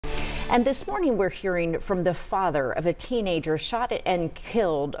And this morning we're hearing from the father of a teenager shot and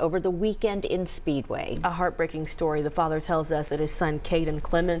killed over the weekend in Speedway. A heartbreaking story. The father tells us that his son Caiden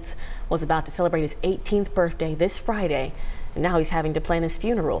Clements was about to celebrate his 18th birthday this Friday, and now he's having to plan his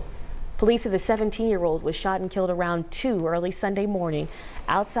funeral. Police say the 17-year-old was shot and killed around 2 early Sunday morning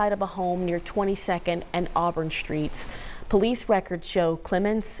outside of a home near 22nd and Auburn Streets. Police records show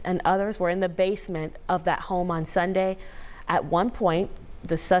Clements and others were in the basement of that home on Sunday. At one point,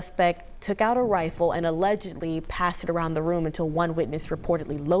 the suspect took out a rifle and allegedly passed it around the room until one witness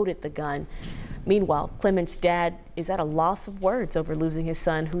reportedly loaded the gun. Meanwhile, Clements' dad is at a loss of words over losing his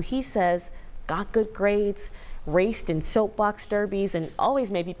son, who he says got good grades, raced in soapbox derbies, and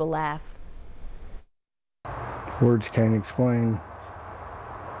always made people laugh. Words can't explain.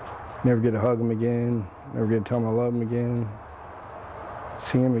 Never get to hug him again, never get to tell him I love him again,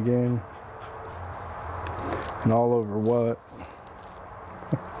 see him again, and all over what?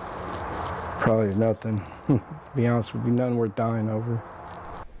 Probably nothing. To be honest with you, nothing worth dying over.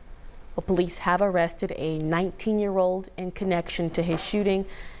 Well, police have arrested a 19-year-old in connection to his shooting.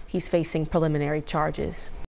 He's facing preliminary charges.